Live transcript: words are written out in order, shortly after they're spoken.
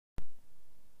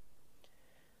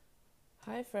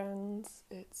Hi friends,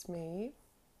 it's me,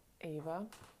 Ava,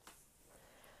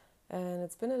 and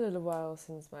it's been a little while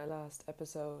since my last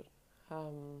episode.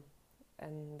 Um,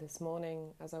 and this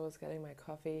morning, as I was getting my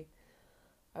coffee,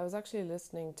 I was actually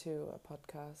listening to a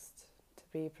podcast. To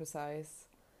be precise,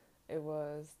 it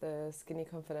was the Skinny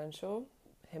Confidential,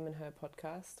 him and her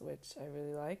podcast, which I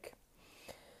really like.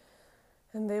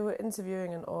 And they were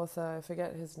interviewing an author, I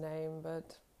forget his name,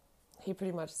 but he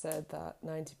pretty much said that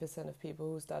 90% of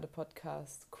people who start a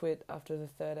podcast quit after the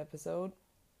third episode.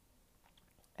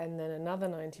 And then another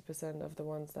 90% of the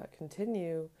ones that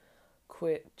continue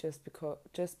quit just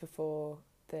before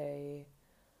they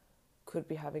could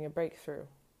be having a breakthrough.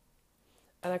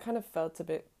 And I kind of felt a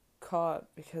bit caught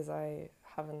because I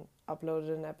haven't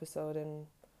uploaded an episode in,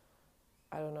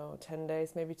 10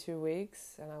 days, maybe 2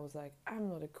 weeks. And I was like, I'm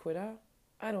not a quitter.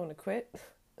 I don't want to quit.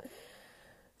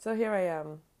 So here I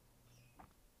am.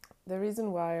 The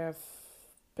reason why I've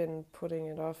been putting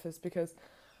it off is because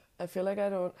I feel like I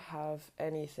don't have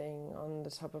anything on the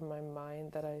top of my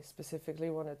mind that I specifically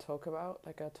want to talk about,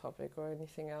 like a topic or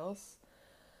anything else.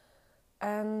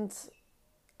 And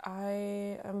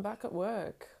I am back at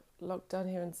work. Lockdown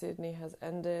here in Sydney has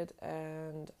ended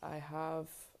and I have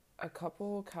a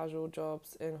couple casual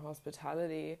jobs in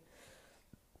hospitality.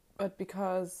 But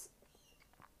because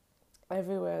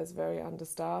everywhere is very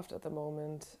understaffed at the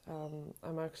moment,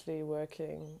 I'm actually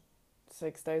working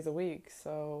 6 days a week.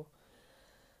 So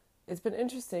it's been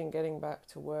interesting getting back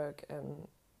to work and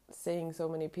seeing so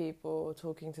many people,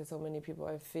 talking to so many people.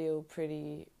 I feel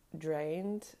pretty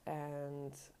drained,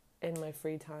 and in my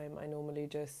free time I normally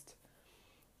just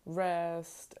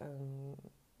rest and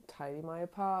tidy my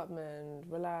apartment,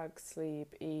 relax,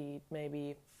 sleep, eat,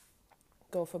 maybe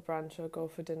go for brunch or go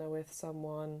for dinner with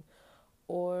someone,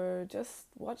 or just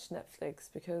watch Netflix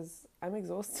because I'm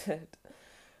exhausted.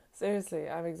 Seriously,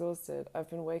 I'm exhausted. I've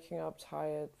been waking up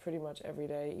tired pretty much every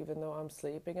day, even though I'm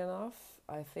sleeping enough.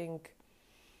 I think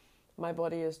my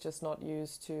body is just not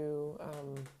used to,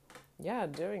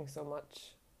 doing so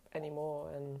much anymore,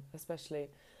 and especially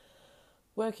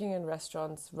working in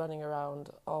restaurants, running around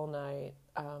all night,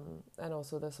 and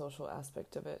also the social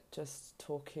aspect of it, just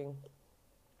talking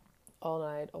all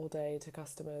night, all day to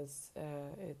customers.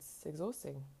 It's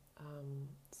exhausting.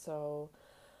 So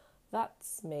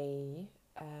that's me.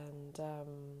 And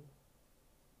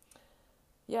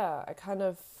I kind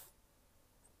of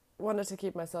wanted to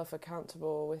keep myself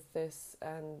accountable with this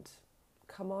and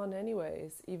come on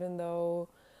anyways, even though,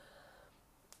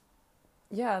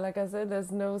 like I said,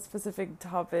 there's no specific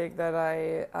topic that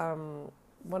I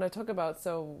want to talk about,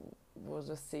 so we'll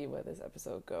just see where this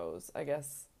episode goes, I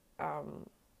guess.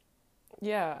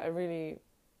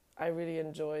 I really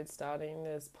enjoyed starting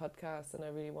this podcast and I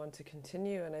really want to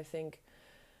continue, and I think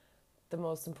the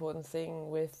most important thing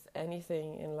with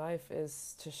anything in life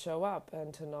is to show up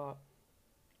and to not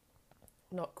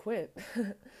quit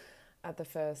at the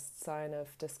first sign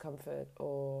of discomfort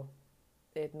or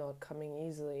it not coming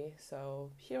easily.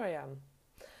 So here I am.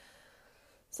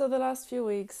 So the last few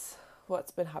weeks,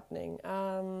 what's been happening?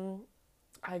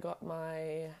 I got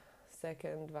my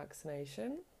second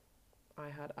vaccination. I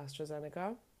had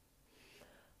AstraZeneca.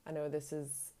 I know this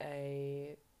is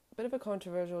a bit of a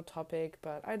controversial topic,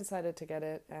 but I decided to get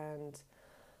it, and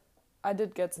I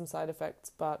did get some side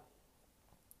effects, but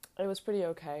it was pretty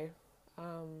okay.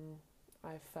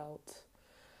 I felt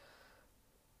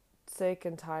sick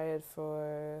and tired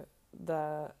for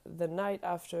the night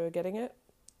after getting it,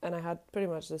 and I had pretty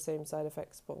much the same side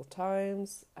effects both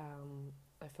times.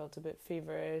 I felt a bit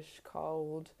feverish,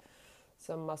 cold,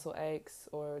 some muscle aches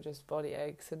or just body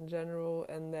aches in general,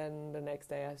 and then the next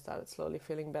day I started slowly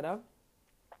feeling better.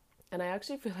 And I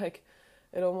actually feel like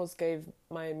it almost gave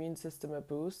my immune system a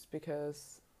boost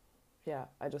because,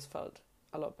 I just felt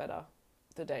a lot better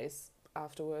the days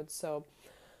afterwards. So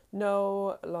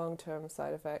no long-term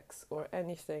side effects or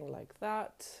anything like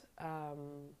that.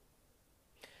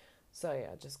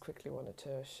 Just quickly wanted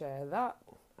to share that,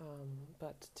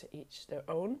 but to each their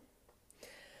own.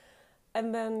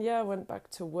 And then, went back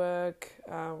to work,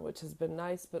 which has been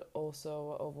nice, but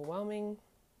also overwhelming.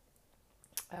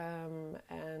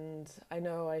 And I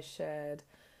know I shared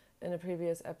in a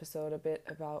previous episode a bit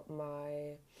about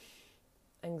my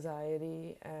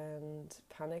anxiety and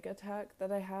panic attack that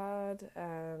I had.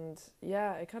 And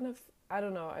I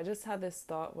just had this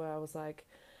thought where I was like,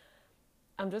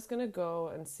 I'm just going to go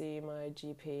and see my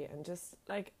GP and just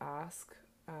like ask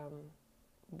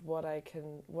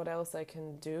what else I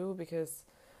can do, because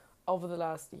over the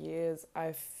last years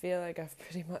I feel like I've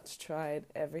pretty much tried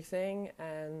everything,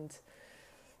 and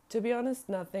to be honest,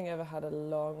 nothing ever had a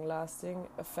long-lasting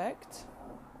effect.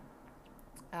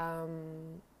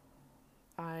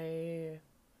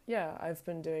 I've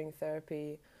been doing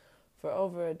therapy for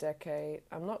over a decade.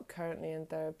 I'm not currently in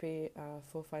therapy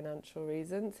for financial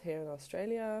reasons here in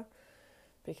Australia,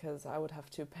 because I would have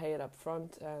to pay it up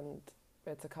front, and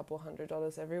it's a couple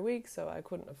 $100 every week, so I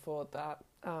couldn't afford that,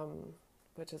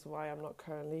 which is why I'm not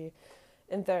currently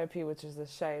in therapy, which is a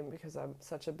shame because I'm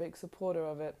such a big supporter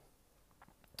of it.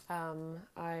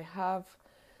 I have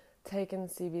taken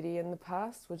CBD in the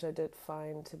past, which I did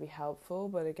find to be helpful,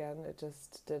 but again, it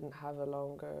just didn't have a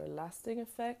longer lasting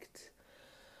effect.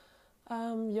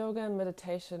 Yoga and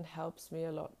meditation helps me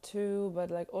a lot too,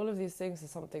 but like all of these things is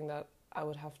something that I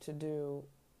would have to do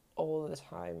all the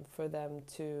time for them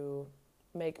to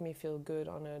make me feel good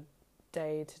on a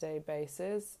day-to-day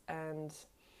basis. And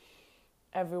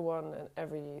everyone and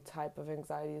every type of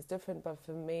anxiety is different, but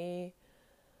for me,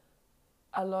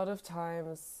 a lot of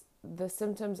times the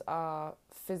symptoms are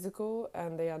physical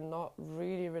and they are not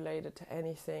really related to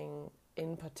anything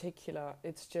in particular.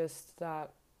 It's just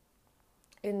that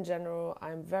in general,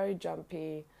 I'm very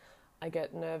jumpy. I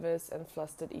get nervous and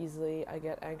flustered easily. I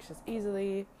get anxious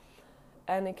easily.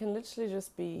 And it can literally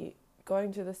just be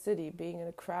going to the city, being in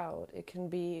a crowd. It can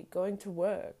be going to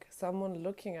work, someone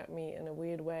looking at me in a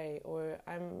weird way, or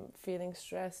I'm feeling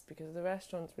stressed because the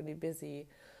restaurant's really busy,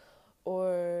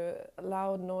 or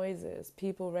loud noises,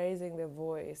 people raising their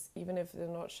voice, even if they're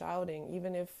not shouting,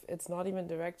 even if it's not even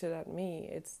directed at me,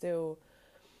 it still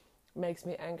makes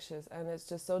me anxious. And it's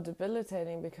just so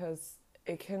debilitating because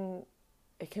it can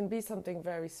be something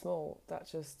very small that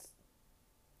just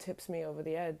tips me over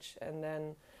the edge, and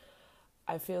then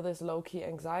I feel this low-key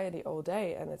anxiety all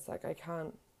day, and it's like I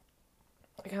can't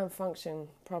function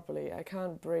properly, I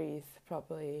can't breathe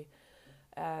properly.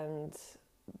 And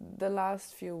the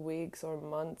last few weeks or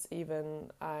months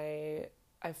even, I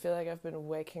feel like I've been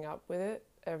waking up with it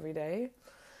every day.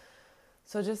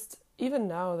 So just even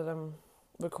now that I'm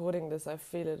recording this, I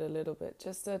feel it a little bit,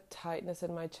 just a tightness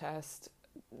in my chest,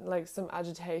 like some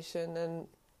agitation, and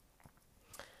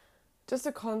just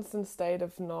a constant state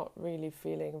of not really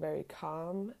feeling very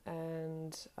calm.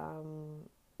 And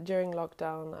during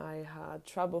lockdown, I had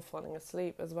trouble falling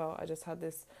asleep as well. I just had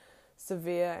this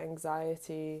severe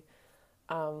anxiety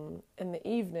in the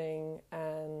evening,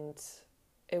 and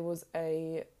it was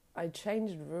I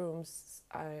changed rooms.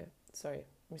 Sorry,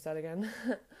 let me start again.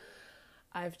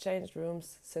 I've changed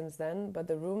rooms since then, but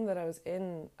the room that I was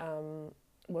in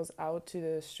was out to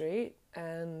the street,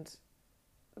 and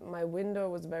my window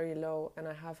was very low, and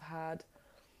I have had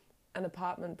an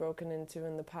apartment broken into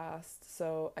in the past.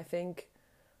 So I think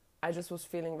I just was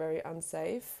feeling very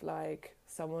unsafe, like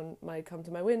someone might come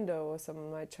to my window or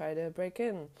someone might try to break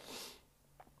in.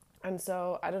 And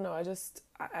so, I don't know,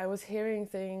 I was hearing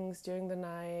things during the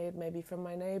night, maybe from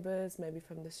my neighbors, maybe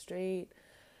from the street.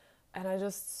 And I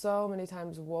just so many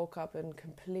times woke up in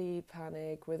complete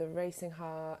panic with a racing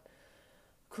heart,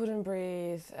 couldn't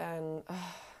breathe, and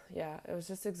it was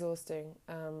just exhausting.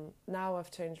 Now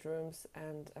I've changed rooms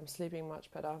and I'm sleeping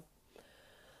much better.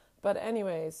 But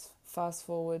anyways, fast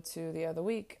forward to the other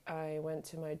week, I went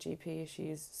to my GP.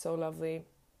 She's so lovely.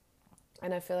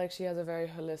 And I feel like she has a very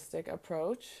holistic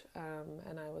approach.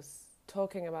 And I was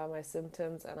talking about my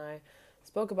symptoms, and I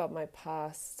spoke about my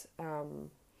past,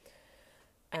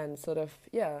 and sort of,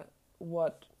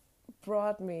 what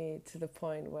brought me to the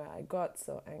point where I got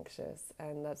so anxious.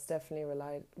 And that's definitely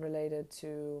related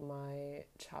to my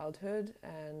childhood.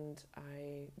 And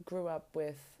I grew up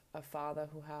with a father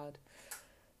who had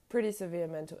pretty severe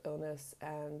mental illness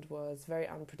and was very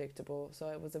unpredictable. So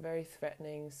it was a very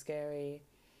threatening, scary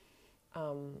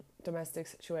domestic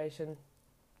situation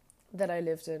that I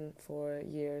lived in for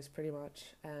years pretty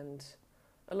much. And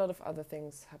a lot of other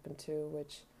things happened too,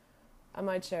 which I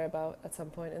might share about at some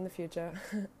point in the future.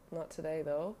 Not today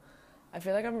though. I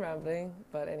feel like I'm rambling,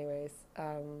 but anyways,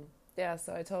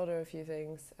 so I told her a few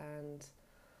things, and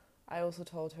I also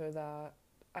told her that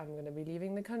I'm going to be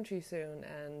leaving the country soon,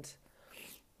 and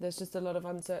there's just a lot of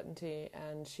uncertainty,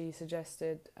 and she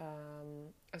suggested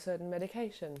a certain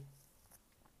medication,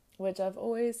 which I've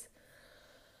always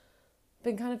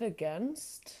been kind of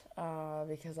against,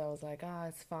 because I was like,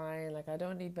 it's fine, like I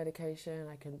don't need medication,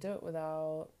 I can do it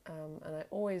without, and I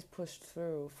always pushed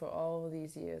through for all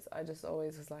these years. I just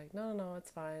always was like, no,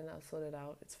 it's fine, I'll sort it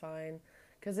out, it's fine,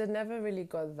 because it never really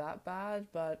got that bad.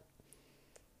 But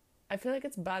I feel like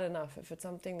it's bad enough if it's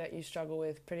something that you struggle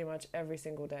with pretty much every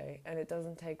single day, and it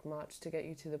doesn't take much to get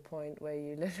you to the point where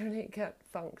you literally can't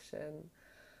function.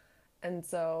 And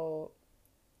so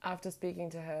after speaking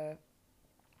to her,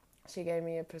 she gave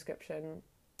me a prescription,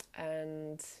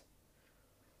 and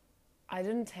I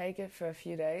didn't take it for a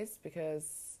few days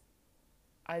because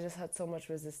I just had so much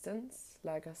resistance.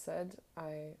 Like I said,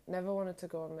 I never wanted to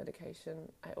go on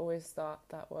medication. I always thought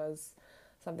that was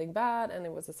something bad and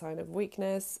it was a sign of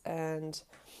weakness, and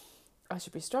I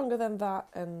should be stronger than that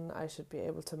and I should be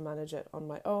able to manage it on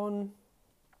my own.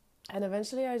 And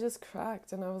eventually I just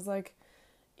cracked and I was like,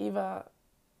 Eva,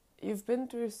 you've been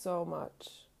through so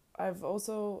much. I've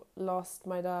also lost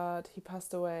my dad. He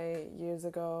passed away years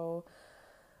ago.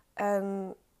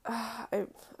 And I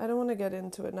don't want to get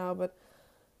into it now, but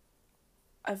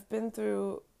I've been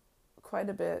through quite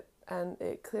a bit, and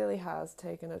it clearly has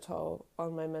taken a toll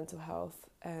on my mental health.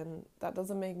 And that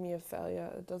doesn't make me a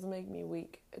failure. It doesn't make me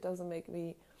weak. It doesn't make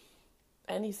me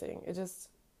anything. It just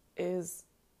is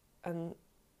an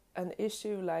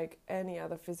issue like any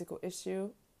other physical issue.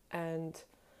 And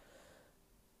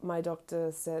my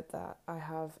doctor said that I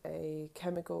have a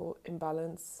chemical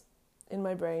imbalance in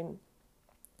my brain,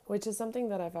 which is something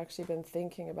that I've actually been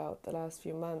thinking about the last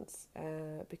few months,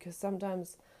 because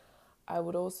sometimes I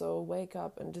would also wake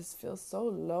up and just feel so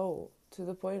low to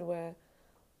the point where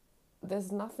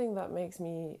there's nothing that makes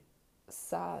me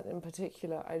sad in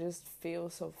particular. I just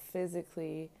feel so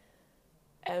physically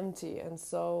empty and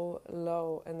so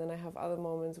low. And then I have other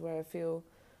moments where I feel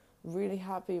really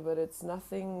happy, but it's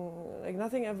nothing, like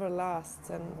nothing ever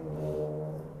lasts. And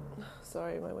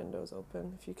sorry, my window's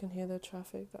open. If you can hear the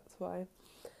traffic, that's why.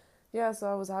 Yeah,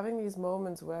 so I was having these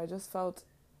moments where I just felt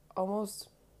almost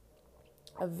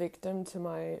a victim to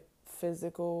my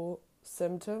physical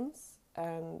symptoms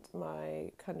and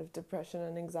my kind of depression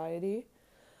and anxiety.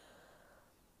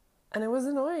 And it was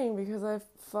annoying because I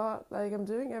thought, like, I'm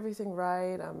doing everything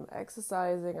right, I'm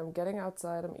exercising, I'm getting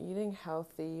outside, I'm eating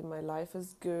healthy, my life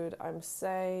is good, I'm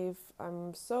safe,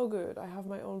 I'm so good, I have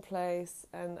my own place,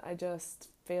 and I just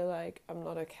feel like I'm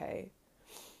not okay.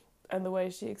 And the way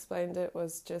she explained it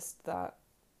was just that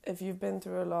if you've been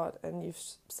through a lot and you've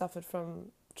suffered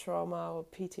from trauma or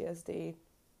PTSD,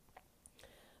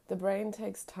 the brain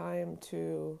takes time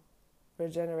to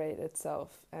regenerate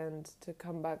itself and to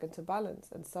come back into balance.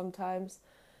 And sometimes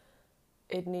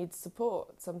it needs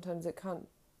support. Sometimes it can't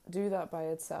do that by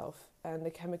itself. And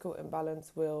the chemical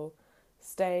imbalance will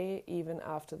stay even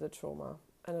after the trauma.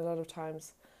 And a lot of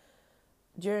times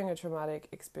during a traumatic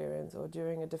experience or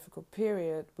during a difficult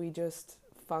period, we just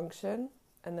function,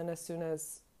 and then as soon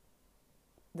as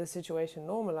the situation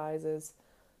normalizes,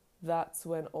 that's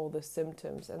when all the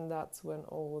symptoms and that's when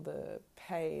all the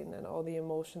pain and all the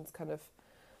emotions kind of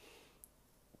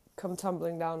come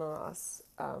tumbling down on us,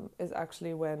 is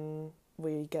actually when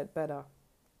we get better,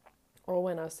 or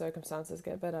when our circumstances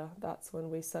get better. That's when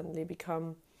we suddenly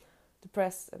become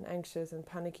depressed and anxious and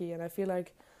panicky. And I feel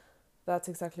like that's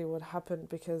exactly what happened,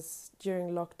 because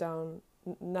during lockdown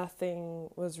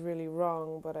nothing was really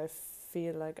wrong, but I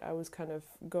feel like I was kind of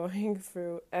going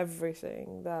through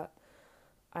everything that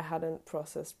I hadn't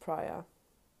processed prior.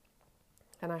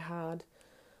 And I had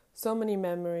so many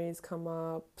memories come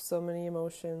up, so many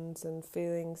emotions and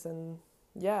feelings, and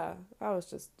yeah, I was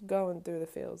just going through the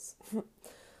feels.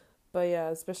 But yeah,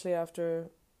 especially after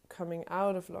coming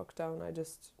out of lockdown, I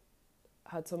just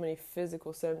had so many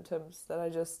physical symptoms that I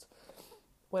just,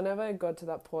 whenever I got to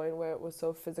that point where it was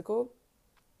so physical,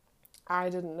 I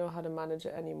didn't know how to manage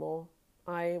it anymore.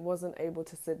 I wasn't able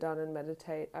to sit down and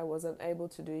meditate. I wasn't able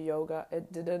to do yoga.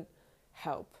 It didn't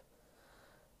help.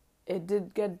 It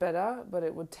did get better, but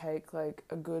it would take like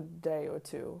a good day or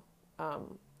two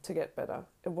to get better.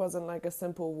 It wasn't like a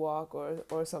simple walk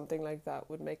or something like that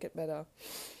would make it better.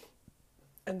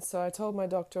 And so I told my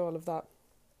doctor all of that.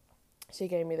 She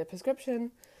gave me the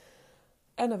prescription,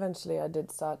 and eventually I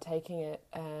did start taking it.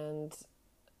 And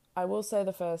I will say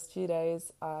the first few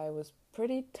days I was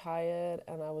pretty tired,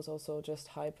 and I was also just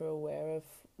hyper aware of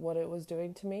what it was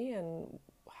doing to me and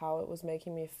how it was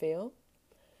making me feel.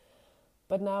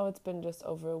 But now it's been just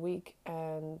over a week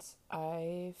and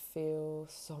I feel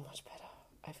so much better.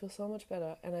 I feel so much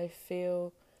better, and I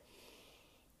feel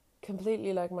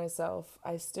completely like myself.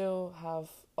 I still have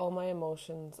all my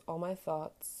emotions, all my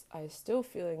thoughts. I still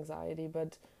feel anxiety,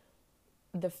 but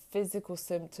the physical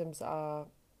symptoms are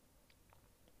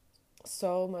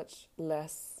so much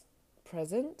less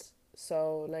present.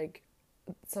 So like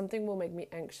something will make me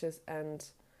anxious and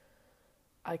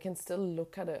I can still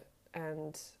look at it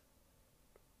and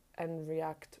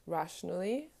react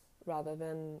rationally rather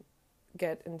than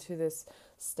get into this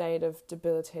state of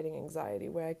debilitating anxiety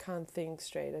where I can't think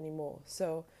straight anymore.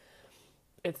 So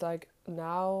it's like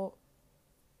now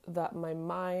that my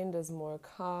mind is more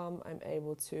calm, I'm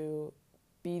able to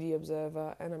be the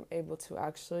observer and I'm able to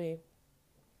actually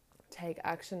take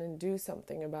action and do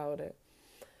something about it.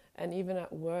 And even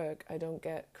at work, I don't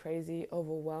get crazy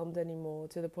overwhelmed anymore,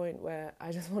 to the point where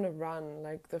I just want to run.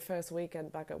 Like the first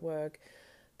weekend back at work,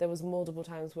 there was multiple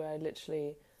times where I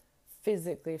literally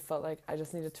physically felt like I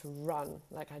just needed to run.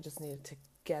 Like I just needed to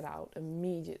get out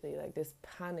immediately. Like this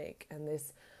panic and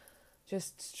this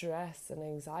just stress and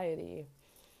anxiety.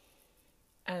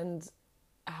 And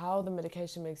how the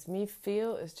medication makes me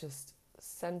feel is just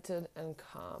centered and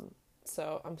calm.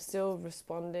 So I'm still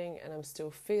responding and I'm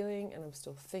still feeling and I'm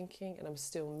still thinking and I'm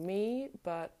still me,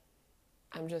 but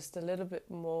I'm just a little bit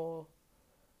more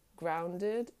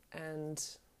grounded and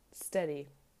steady.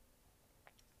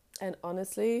 And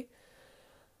honestly,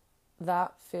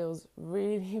 that feels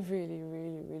really, really,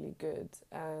 really, really good.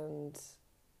 And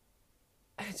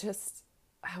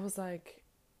I was like,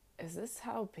 is this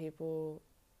how people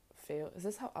feel? Is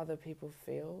this how other people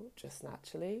feel just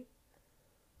naturally?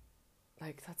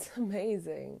 Like, that's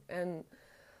amazing. And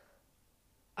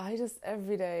I just,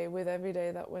 every day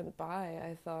that went by,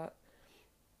 I thought,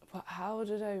 but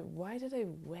why did I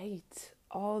wait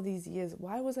all these years?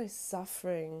 Why was I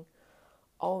suffering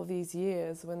all these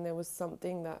years when there was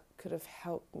something that could have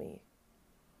helped me?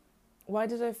 Why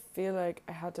did I feel like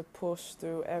I had to push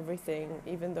through everything,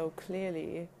 even though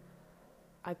clearly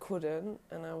I couldn't,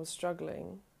 and I was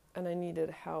struggling and I needed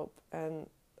help, and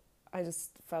I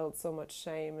just felt so much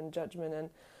shame and judgment. And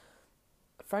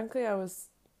frankly, I was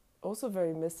also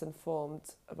very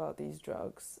misinformed about these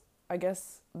drugs. I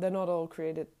guess they're not all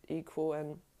created equal,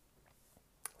 and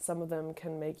some of them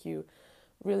can make you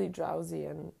really drowsy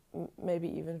and maybe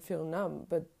even feel numb.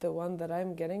 But the one that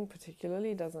I'm getting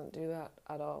particularly doesn't do that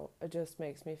at all. It just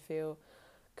makes me feel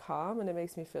calm, and it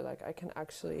makes me feel like I can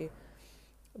actually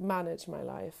manage my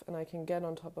life, and I can get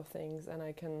on top of things, and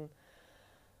I can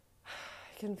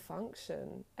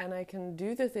function, and I can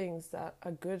do the things that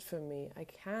are good for me. I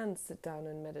can sit down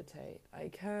and meditate. I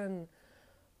can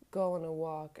go on a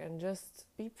walk and just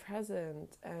be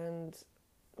present, and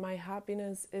my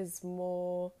happiness is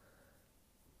more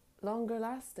longer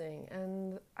lasting,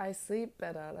 and I sleep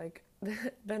better. Like,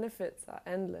 the benefits are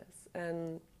endless.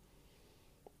 And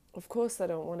of course I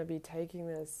don't want to be taking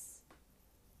this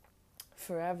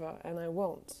forever, and I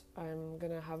won't. I'm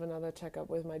gonna have another checkup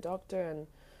with my doctor, and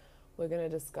we're going to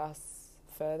discuss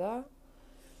further.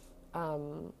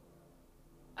 And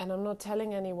I'm not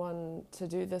telling anyone to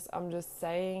do this. I'm just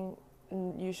saying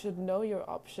you should know your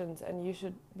options, and you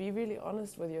should be really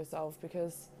honest with yourself,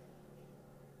 because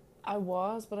I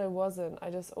was, but I wasn't. I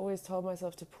just always told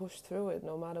myself to push through it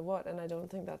no matter what. And I don't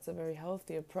think that's a very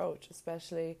healthy approach,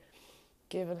 especially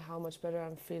given how much better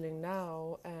I'm feeling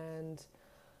now. And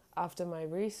after my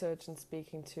research and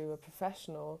speaking to a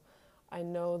professional, I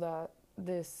know that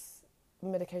this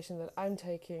medication that I'm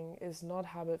taking is not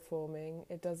habit forming.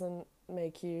 It doesn't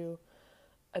make you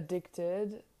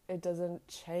addicted. It doesn't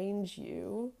change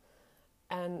you.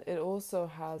 And it also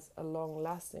has a long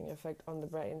lasting effect on the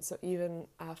brain. So even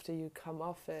after you come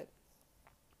off it,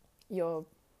 the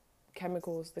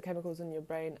chemicals in your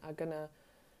brain are gonna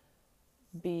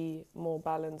be more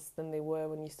balanced than they were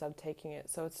when you started taking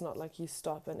it. So it's not like you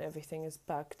stop and everything is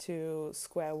back to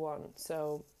square one.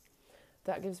 So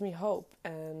that gives me hope.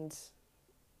 And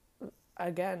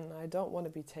again, I don't want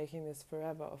to be taking this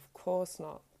forever, of course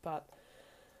not. But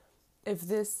if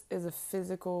this is a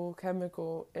physical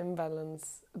chemical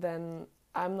imbalance, then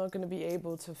I'm not going to be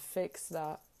able to fix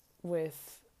that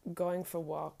with going for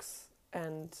walks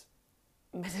and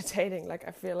meditating. Like,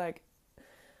 I feel like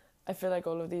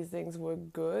all of these things were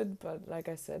good, but like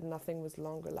I said, nothing was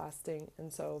longer lasting.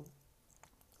 And so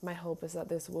my hope is that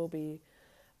this will be.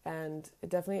 And it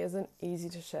definitely isn't easy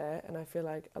to share, and I feel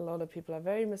like a lot of people are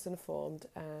very misinformed,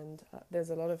 and there's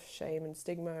a lot of shame and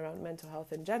stigma around mental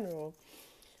health in general,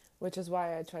 which is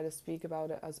why I try to speak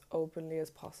about it as openly as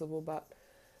possible. But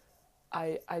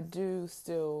I do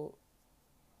still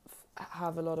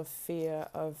have a lot of fear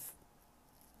of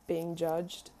being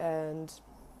judged, and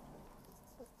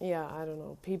yeah, I don't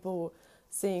know, people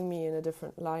seeing me in a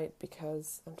different light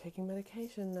because I'm taking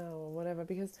medication now or whatever,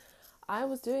 because I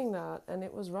was doing that and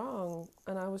it was wrong,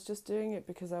 and I was just doing it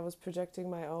because I was projecting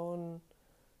my own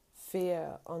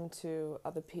fear onto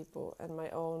other people and my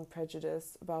own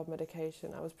prejudice about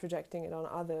medication. I was projecting it on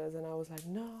others, and I was like,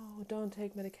 no, don't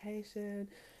take medication.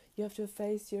 You have to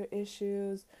face your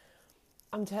issues.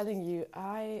 I'm telling you,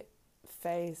 I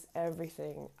face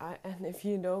everything. And if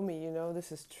you know me, you know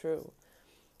this is true.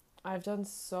 I've done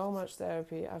so much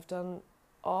therapy. I've done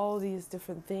all these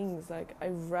different things. Like, I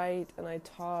write and I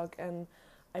talk and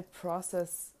I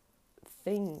process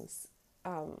things.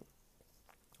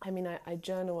 I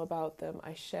journal about them.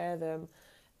 I share them.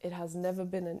 It has never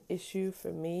been an issue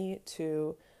for me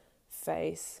to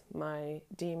face my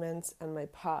demons and my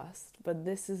past, but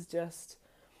this is just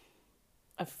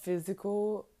a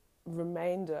physical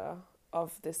remainder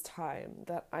of this time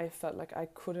that I felt like I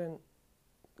couldn't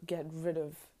get rid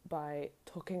of by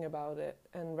talking about it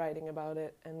and writing about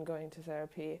it and going to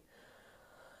therapy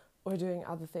or doing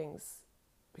other things,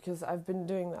 because I've been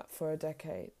doing that for a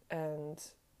decade and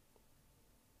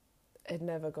it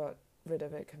never got rid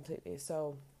of it completely.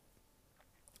 So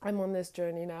I'm on this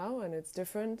journey now and it's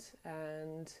different,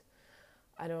 and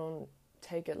I don't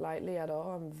take it lightly at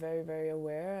all. I'm very, very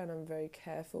aware and I'm very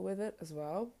careful with it as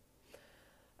well.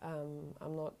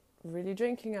 I'm not really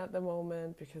drinking at the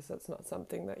moment because that's not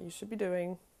something that you should be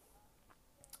doing.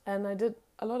 And I did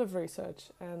a lot of research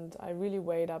and I really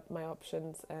weighed up my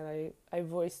options, and I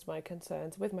voiced my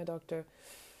concerns with my doctor.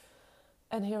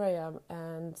 And here I am,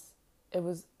 and it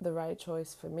was the right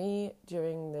choice for me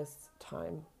during this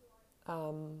time.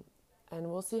 And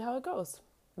we'll see how it goes.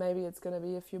 Maybe it's going to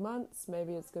be a few months,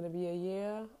 maybe it's going to be a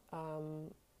year,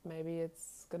 maybe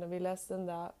it's going to be less than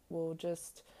that. We'll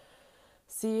just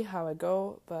see how I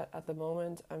go, but at the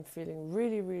moment I'm feeling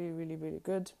really, really, really, really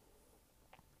good.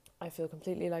 I feel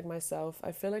completely like myself.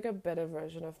 I feel like a better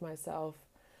version of myself.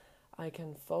 I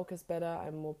can focus better,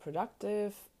 I'm more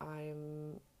productive, I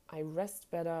rest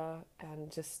better,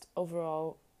 and just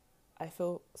overall I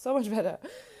feel so much better.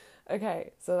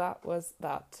 Okay, so that was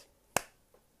that.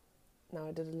 Now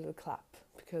I did a little clap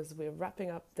because we're wrapping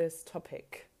up this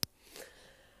topic.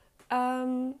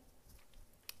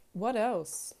 What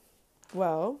else?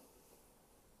 Well,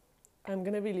 I'm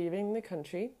going to be leaving the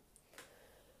country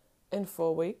in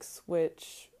 4 weeks,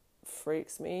 which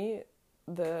freaks me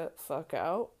the fuck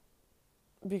out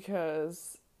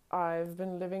because I've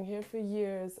been living here for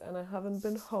years and I haven't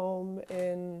been home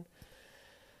in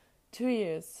 2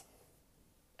 years,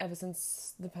 ever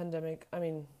since the pandemic. I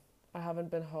mean, I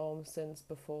haven't been home since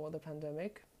before the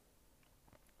pandemic,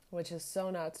 which is so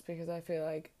nuts because I feel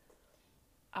like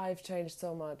I've changed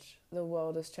so much. The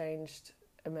world has changed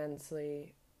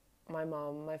immensely. My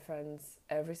mom, my friends,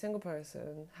 every single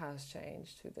person has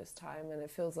changed through this time, and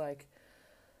it feels like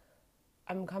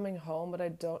I'm coming home, but I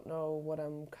don't know what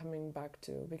I'm coming back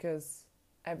to because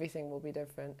everything will be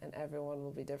different and everyone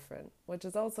will be different, which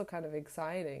is also kind of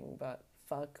exciting, but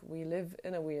fuck, we live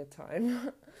in a weird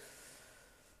time.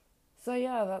 So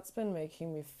yeah, that's been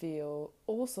making me feel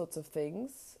all sorts of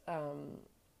things.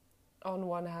 On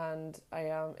one hand, I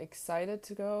am excited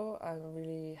to go. I'm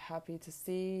really happy to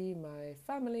see my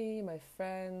family, my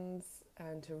friends,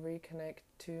 and to reconnect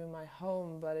to my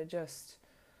home, but it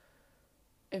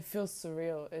feels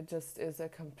surreal. It just is a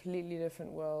completely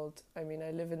different world. I mean, I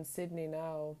live in Sydney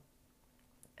now,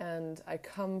 and I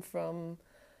come from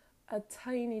a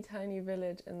tiny, tiny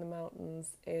village in the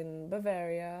mountains in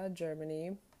Bavaria,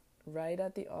 Germany, right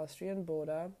at the Austrian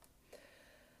border.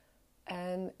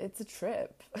 And it's a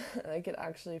trip. Like, it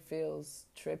actually feels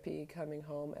trippy coming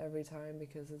home every time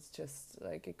because it's just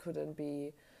like it couldn't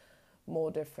be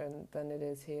more different than it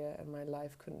is here, and my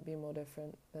life couldn't be more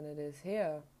different than it is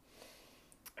here.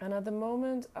 And at the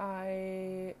moment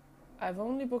I've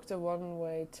only booked a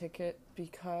one-way ticket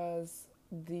because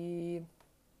the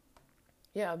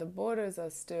borders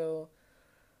are still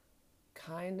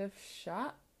kind of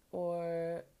shut,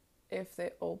 or if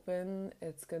they open,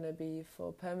 it's going to be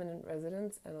for permanent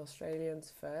residents and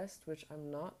Australians first, which I'm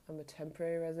not. I'm a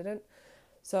temporary resident.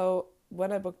 So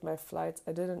when I booked my flights,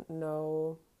 I didn't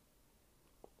know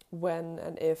when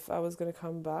and if I was going to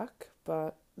come back,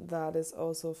 but that is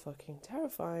also fucking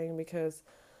terrifying because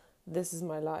this is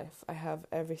my life. I have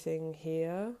everything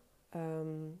here,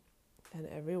 and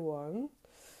everyone.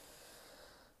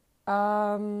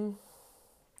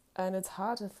 And it's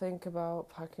hard to think about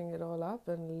packing it all up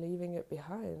and leaving it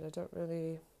behind.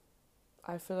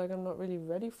 I feel like I'm not really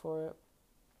ready for it.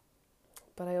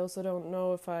 But I also don't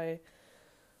know if I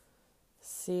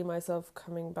see myself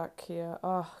coming back here.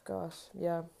 Oh gosh,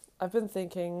 yeah. I've been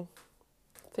thinking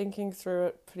through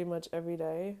it pretty much every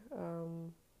day.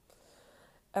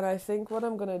 And I think what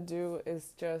I'm gonna do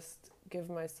is just give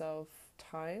myself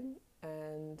time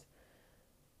and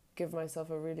give myself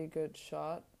a really good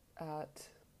shot at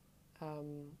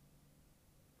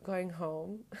going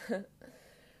home.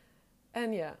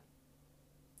 And yeah,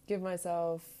 give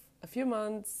myself a few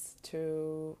months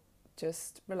to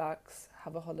just relax,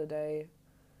 have a holiday,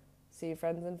 see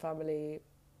friends and family,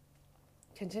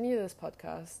 continue this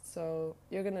podcast, so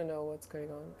you're gonna know what's going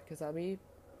on because I'll be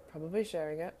probably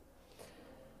sharing it.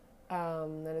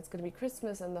 Then it's gonna be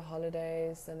Christmas and the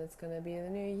holidays, and it's gonna be the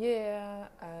new year,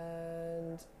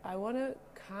 and I want to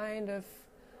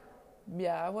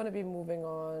be moving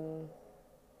on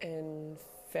in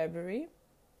February,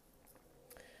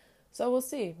 So we'll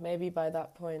see. Maybe by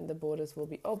that point the borders will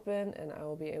be open and I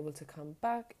will be able to come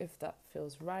back if that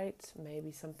feels right.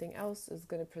 Maybe something else is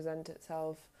going to present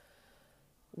itself.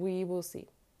 We will see.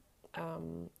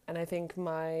 And I think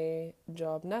my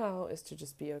job now is to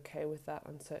just be okay with that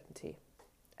uncertainty.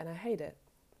 And I hate it.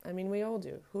 I mean, we all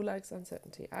do. Who likes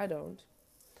uncertainty? I don't.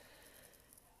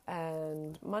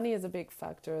 And money is a big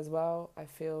factor as well. I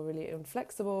feel really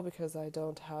inflexible because I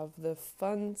don't have the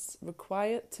funds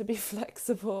required to be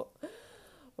flexible,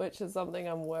 which is something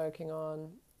I'm working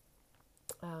on.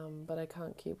 But I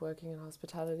can't keep working in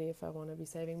hospitality if I want to be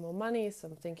saving more money. So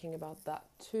I'm thinking about that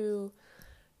too,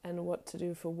 and what to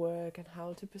do for work and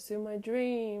how to pursue my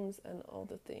dreams and all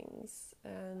the things.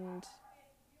 And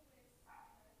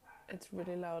it's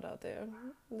really loud out there.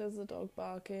 There's a dog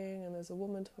barking and there's a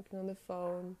woman talking on the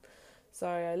phone.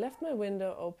 Sorry, I left my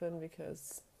window open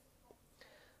because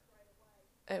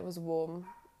it was warm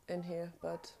in here,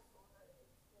 but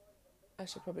I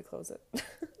should probably close it.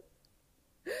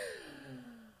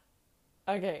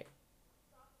 Okay.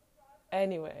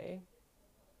 Anyway.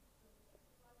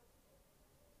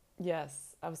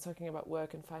 Yes, I was talking about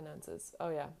work and finances.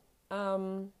 Oh yeah.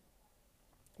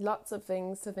 Lots of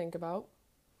things to think about.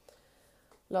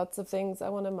 Lots of things I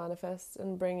want to manifest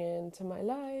and bring into my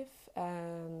life,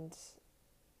 and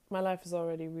my life is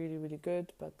already really, really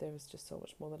good, but there is just so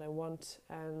much more that I want.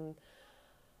 And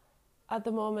at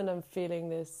the moment I'm feeling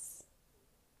this,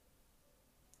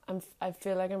 I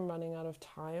feel like I'm running out of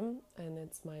time, and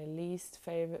it's my least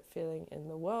favorite feeling in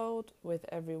the world. With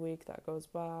every week that goes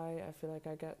by, I feel like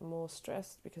I get more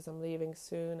stressed because I'm leaving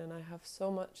soon and I have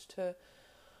so much to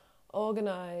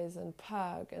organize and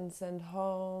pack and send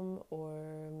home,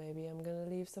 or maybe I'm gonna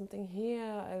leave something here,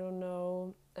 I don't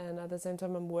know. And at the same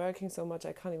time I'm working so much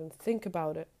I can't even think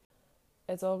about it.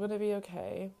 It's all gonna be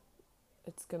okay.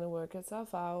 It's gonna work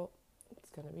itself out. It's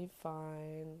gonna be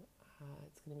fine.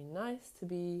 It's gonna be nice to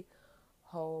be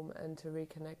home and to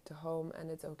reconnect to home,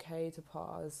 and it's okay to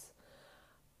pause.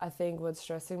 I think what's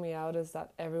stressing me out is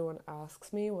that everyone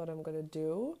asks me what I'm gonna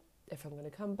do, if I'm going to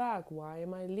come back, why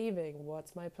am I leaving,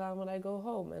 what's my plan when I go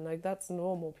home, and like that's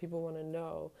normal, people want to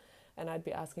know, and I'd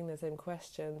be asking the same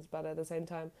questions, but at the same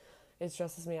time it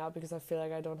stresses me out because I feel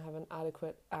like I don't have an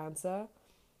adequate answer.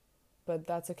 But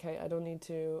that's okay, I don't need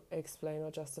to explain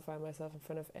or justify myself in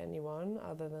front of anyone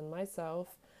other than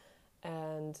myself,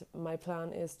 and my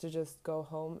plan is to just go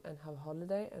home and have a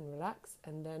holiday and relax,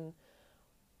 and then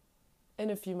in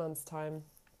a few months' time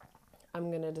I'm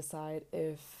going to decide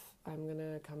if I'm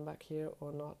gonna come back here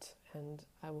or not, and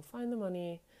I will find the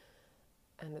money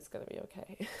and it's gonna be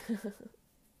okay.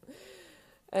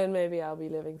 And maybe I'll be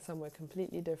living somewhere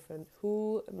completely different.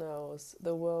 Who knows?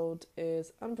 The world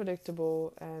is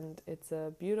unpredictable and it's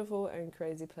a beautiful and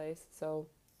crazy place, so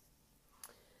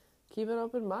keep an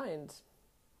open mind.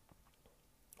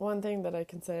 One thing that I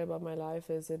can say about my life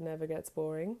is it never gets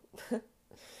boring.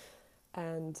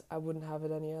 And I wouldn't have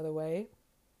it any other way.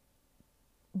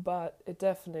 But it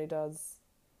definitely does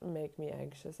make me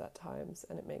anxious at times,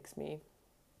 and it makes me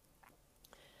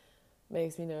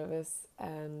nervous,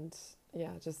 and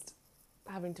yeah, just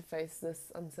having to face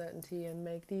this uncertainty and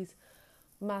make these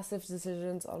massive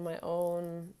decisions on my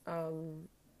own.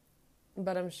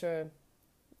 But I'm sure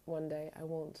one day I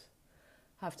won't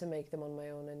have to make them on my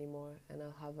own anymore, and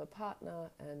I'll have a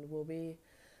partner and we'll be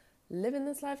living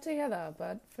this life together.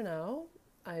 But for now,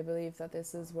 I believe that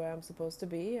this is where I'm supposed to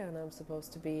be, and I'm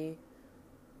supposed to be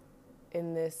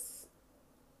in this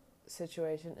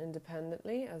situation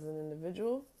independently as an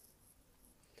individual,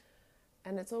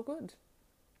 and it's all good.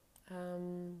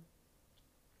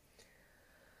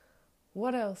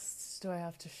 What else do I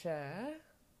have to share?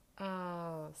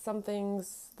 Some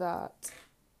things that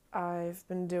I've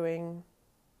been doing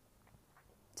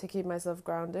to keep myself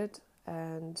grounded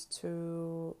and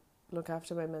to look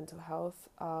after my mental health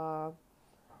are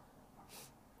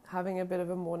having a bit of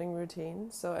a morning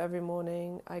routine. So every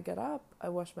morning I get up, I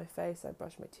wash my face, I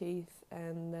brush my teeth,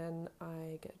 and then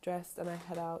I get dressed and I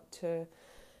head out to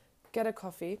get a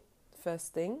coffee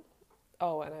first thing.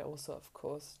 Oh, and I also, of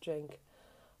course, drink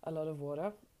a lot of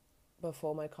water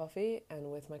before my coffee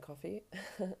and with my coffee.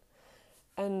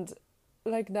 And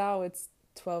like now it's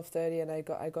 12:30 and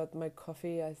I got my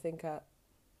coffee I think at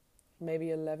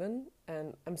maybe 11,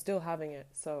 and I'm still having it.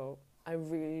 So I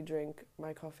really drink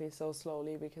my coffee so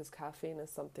slowly because caffeine is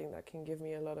something that can give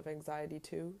me a lot of anxiety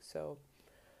too. So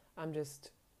I'm just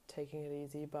taking it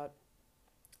easy. But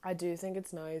I do think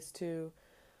it's nice to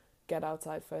get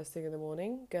outside first thing in the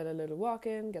morning, get a little walk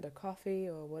in, get a coffee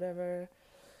or whatever.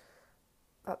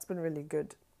 That's been really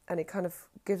good. And it kind of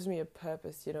gives me a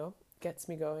purpose, you know, gets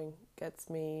me going, gets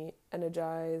me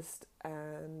energized,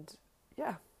 and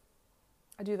yeah,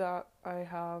 I do that. I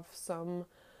have some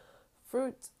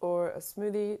fruit or a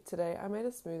smoothie. Today I made a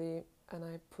smoothie and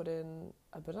I put in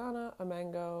a banana, a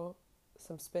mango,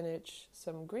 some spinach,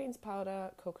 some greens powder,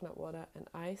 coconut water and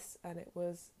ice, and it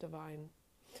was divine.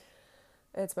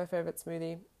 It's my favorite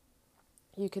smoothie.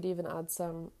 You could even add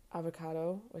some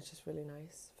avocado, which is really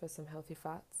nice for some healthy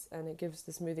fats, and it gives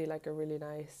the smoothie like a really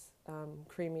nice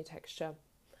creamy texture.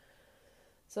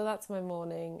 So that's my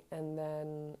morning, and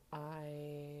then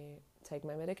I take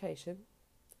my medication,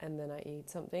 and then I eat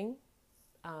something,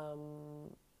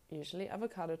 usually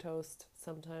avocado toast.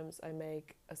 Sometimes I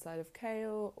make a side of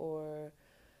kale, or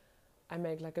I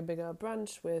make like a bigger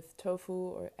brunch with tofu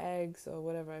or eggs or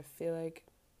whatever I feel like.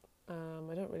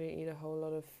 I don't really eat a whole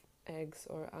lot of eggs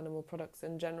or animal products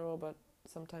in general, but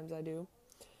sometimes I do.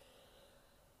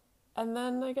 And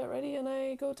then I get ready and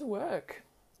I go to work.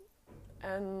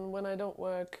 And when I don't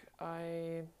work,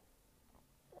 I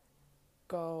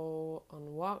go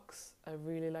on walks. I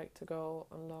really like to go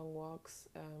on long walks.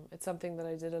 It's something that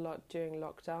I did a lot during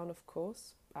lockdown, of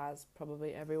course, as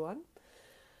probably everyone.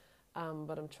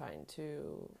 But I'm trying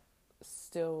to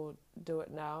still do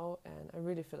it now, and I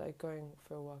really feel like going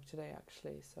for a walk today,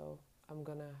 actually. So I'm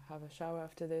gonna have a shower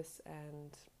after this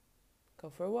and go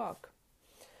for a walk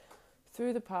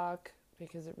through the park,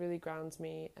 because it really grounds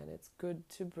me and it's good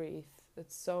to breathe.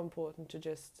 It's so important to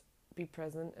just be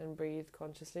present and breathe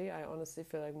consciously. I honestly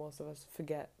feel like most of us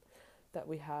forget that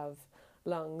we have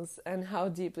lungs and how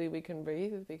deeply we can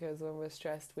breathe, because when we're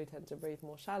stressed we tend to breathe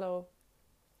more shallow,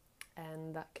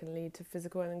 and that can lead to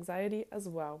physical anxiety as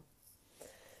well.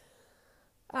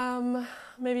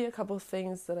 Maybe a couple of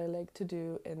things that I like to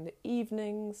do in the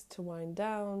evenings to wind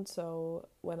down. So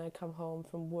when I come home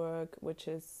from work, which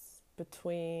is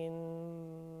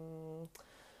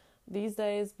these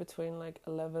days between like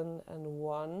 11 and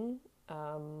 1,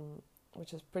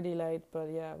 which is pretty late, but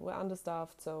yeah, we're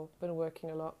understaffed, so been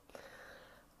working a lot.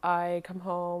 I come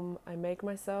home, I make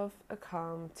myself a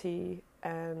calm tea,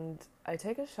 and I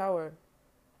take a shower.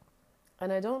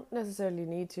 And I don't necessarily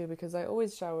need to, because I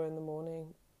always shower in the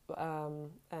morning,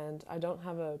 and I don't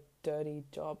have a dirty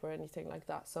job or anything like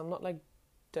that, so I'm not like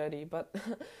dirty, but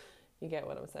you get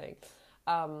what I'm saying.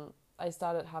 I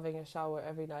started having a shower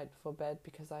every night before bed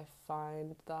because I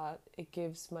find that it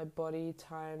gives my body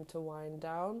time to wind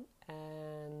down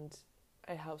and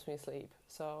it helps me sleep.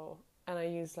 So, and I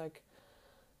use like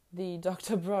the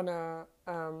Dr. Bronner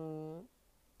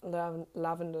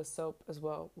lavender soap as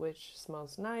well, which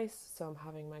smells nice. So I'm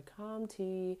having my calm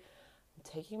tea, I'm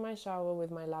taking my shower with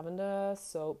my lavender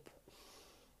soap,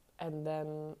 and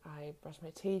then I brush my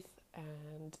teeth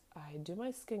and I do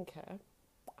my skincare.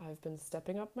 I've been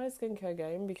stepping up my skincare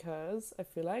game because I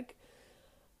feel like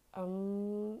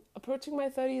I'm approaching my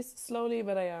 30s slowly,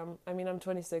 but I am. I mean, I'm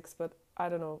 26, but I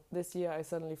don't know. This year I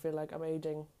suddenly feel like I'm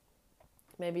aging.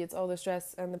 Maybe it's all the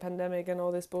stress and the pandemic and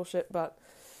all this bullshit, but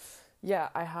yeah,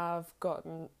 I have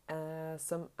gotten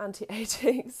some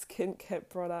anti-aging skincare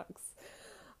products.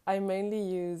 I mainly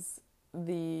use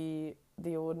the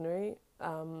Ordinary,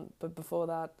 but before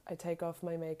that I take off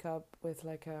my makeup with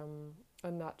like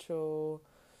a natural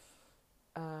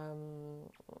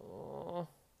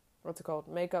what's it called,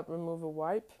 makeup remover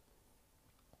wipe,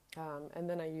 and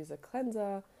then I use a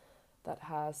cleanser that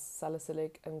has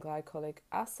salicylic and glycolic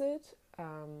acid,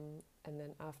 and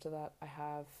then after that I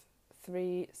have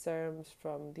 3 serums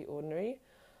from The Ordinary.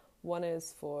 One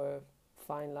is for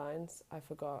fine lines, I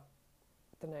forgot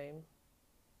the name.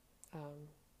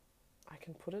 I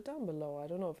can put it down below. I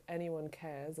don't know if anyone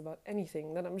cares about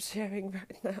anything that I'm sharing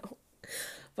right now.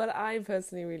 But I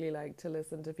personally really like to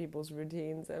listen to people's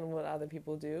routines and what other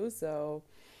people do. So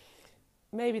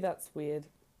maybe that's weird.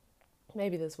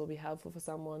 Maybe this will be helpful for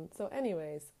someone. So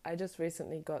anyways, I just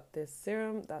recently got this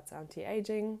serum that's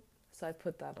anti-aging. So I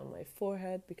put that on my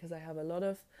forehead because I have a lot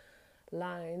of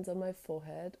lines on my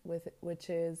forehead, which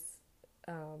is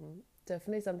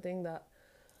definitely something that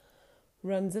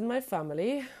runs in my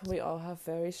family. We all have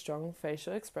very strong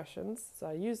facial expressions. So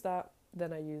I use that.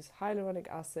 Then I use hyaluronic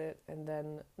acid and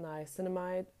then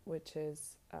niacinamide, which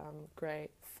is great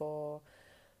for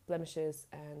blemishes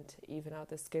and to even out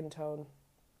the skin tone.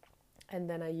 And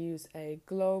then I use a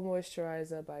glow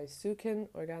moisturizer by Sukin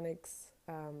Organics,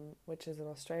 which is an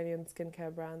Australian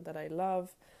skincare brand that I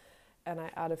love. And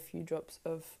I add a few drops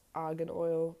of argan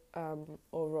oil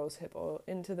or rosehip oil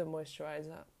into the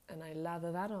moisturizer, and I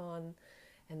lather that on.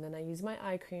 And then I use my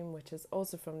eye cream, which is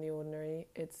also from The Ordinary.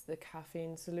 It's the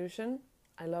caffeine solution.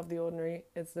 I love The Ordinary.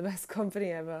 It's the best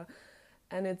company ever.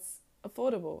 And it's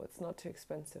affordable. It's not too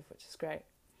expensive, which is great.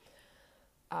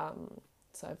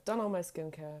 So I've done all my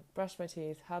skincare, brushed my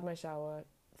teeth, had my shower,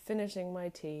 finishing my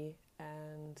tea,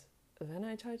 and then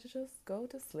I try to just go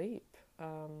to sleep.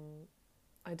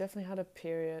 I definitely had a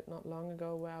period not long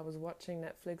ago where I was watching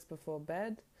Netflix before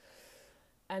bed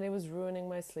and it was ruining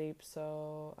my sleep,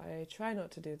 so I try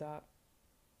not to do that.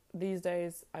 These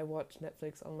days I watch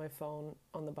Netflix on my phone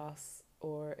on the bus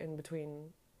or in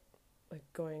between like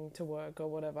going to work or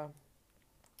whatever.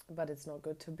 But it's not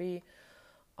good to be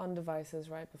on devices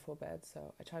right before bed,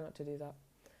 so I try not to do that.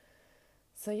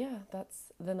 So yeah,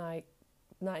 that's the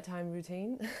nighttime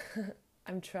routine.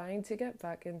 I'm trying to get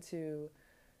back into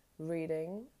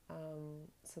reading,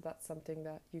 so that's something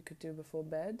that you could do before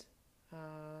bed.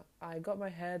 I got my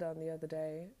hair done the other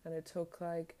day and it took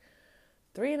like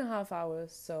 3.5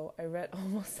 hours, so I read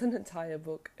almost an entire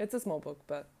book. It's a small book,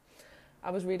 but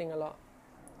I was reading a lot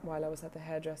while I was at the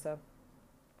hairdresser.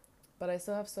 But I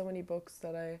still have so many books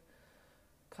that I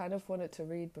kind of wanted to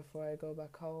read before I go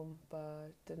back home,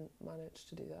 but didn't manage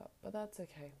to do that. But that's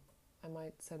okay. I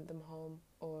might send them home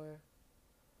or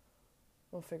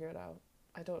we'll figure it out.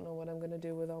 I don't know what I'm going to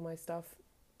do with all my stuff.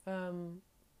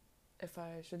 If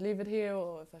I should leave it here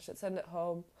or if I should send it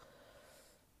home.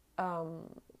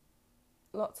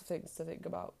 Lots of things to think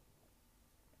about.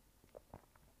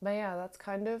 But yeah, that's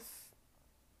kind of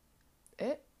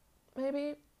it,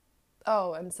 maybe.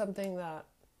 Oh, and something that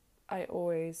I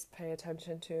always pay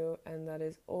attention to and that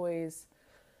is always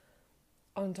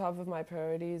on top of my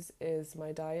priorities is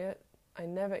my diet. I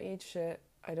never eat shit.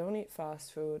 I don't eat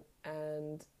fast food,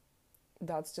 and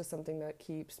that's just something that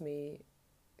keeps me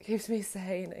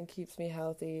sane and keeps me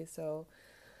healthy. So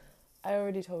I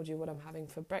already told you what I'm having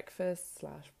for breakfast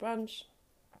 / brunch,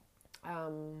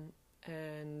 and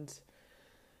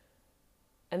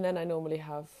then I normally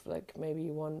have like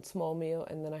maybe one small meal,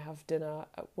 and then I have dinner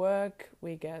at work.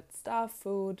 We get staff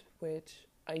food, which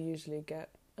I usually get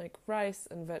like rice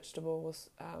and vegetables.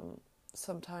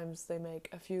 Sometimes they make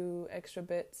a few extra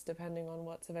bits depending on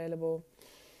what's available.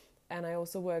 And I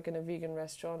also work in a vegan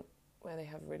restaurant where they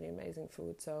have really amazing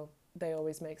food. So they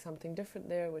always make something different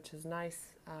there, which is nice,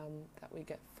 that we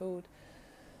get food.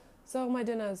 So my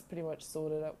dinner is pretty much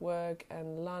sorted at work,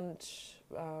 and lunch,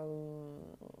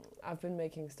 I've been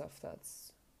making stuff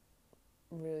that's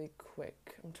really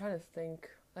quick. I'm trying to think.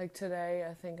 Like today,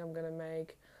 I think I'm going to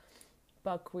make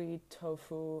buckwheat,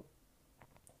 tofu,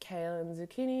 kale and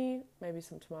zucchini, maybe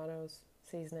some tomatoes,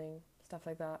 seasoning, stuff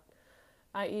like that.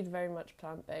 I eat very much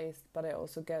plant-based, but I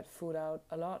also get food out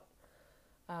a lot.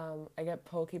 I get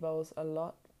poke bowls a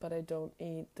lot, but I don't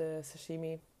eat the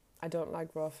sashimi. I don't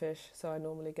like raw fish, so I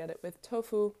normally get it with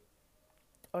tofu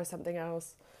or something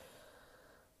else.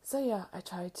 So yeah, I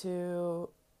try to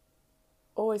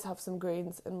always have some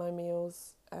greens in my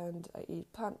meals, and I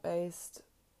eat plant-based.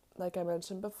 Like I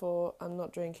mentioned before, I'm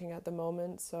not drinking at the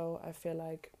moment, so I feel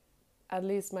like at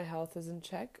least my health is in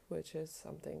check, which is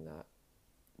something that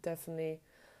definitely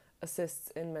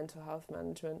assists in mental health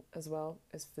management as well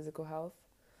as physical health.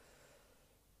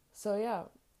 So yeah,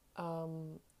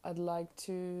 I'd like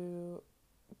to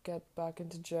get back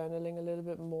into journaling a little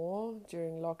bit more.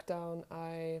 During lockdown,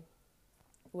 I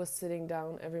was sitting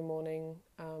down every morning,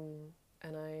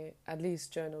 and I at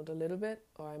least journaled a little bit,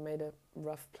 or I made a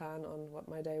rough plan on what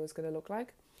my day was going to look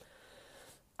like.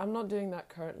 I'm not doing that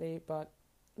currently, but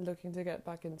looking to get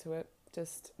back into it.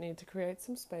 Just need to create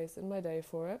some space in my day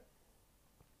for it.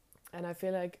 And I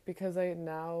feel like because I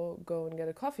now go and get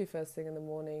a coffee first thing in the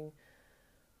morning,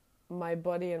 my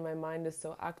body and my mind is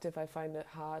so active, I find it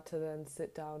hard to then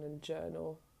sit down and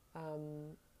journal.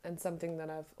 And something that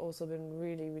I've also been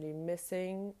really, really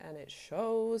missing, and it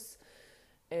shows,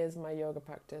 is my yoga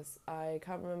practice. I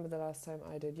can't remember the last time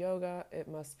I did yoga. It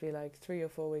must be like 3 or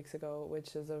 4 weeks ago,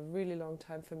 which is a really long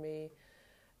time for me.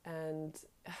 And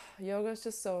yoga is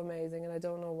just so amazing, and I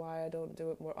don't know why I don't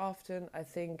do it more often. I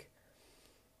think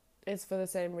it's for the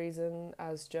same reason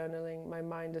as journaling. My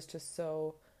mind is just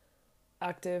so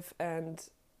active, and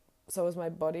so is my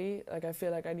body. Like I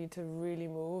feel like I need to really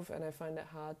move, and I find it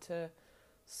hard to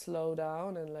slow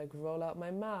down and like roll out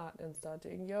my mat and start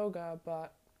doing yoga,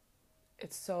 but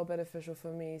it's so beneficial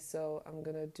for me, so I'm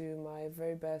gonna do my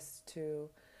very best to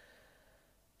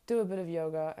do a bit of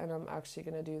yoga, and I'm actually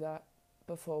gonna do that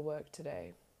before work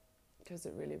today because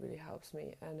it really, really helps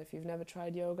me. And if you've never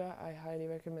tried yoga, I highly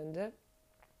recommend it.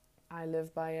 I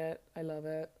live by it. I love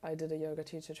it. I did a yoga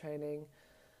teacher training,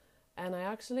 and I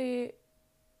actually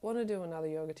want to do another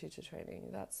yoga teacher training.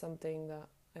 That's something that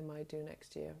I might do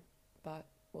next year, but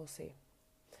we'll see.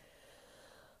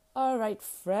 All right,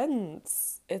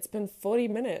 friends, it's been 40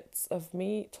 minutes of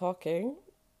me talking.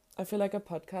 I feel like a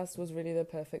podcast was really the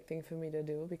perfect thing for me to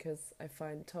do because I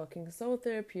find talking so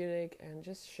therapeutic and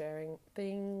just sharing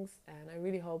things, and I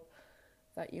really hope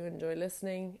that you enjoy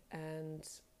listening. And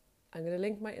I'm going to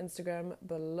link my Instagram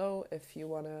below if you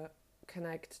want to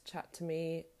connect, chat to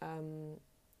me.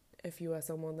 If you are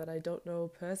someone that I don't know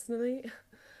personally,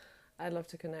 I'd love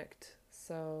to connect.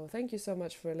 So thank you so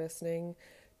much for listening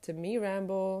to me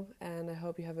ramble, and I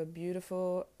hope you have a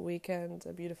beautiful weekend,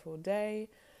 a beautiful day,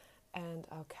 and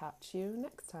I'll catch you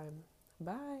next time.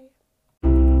 Bye.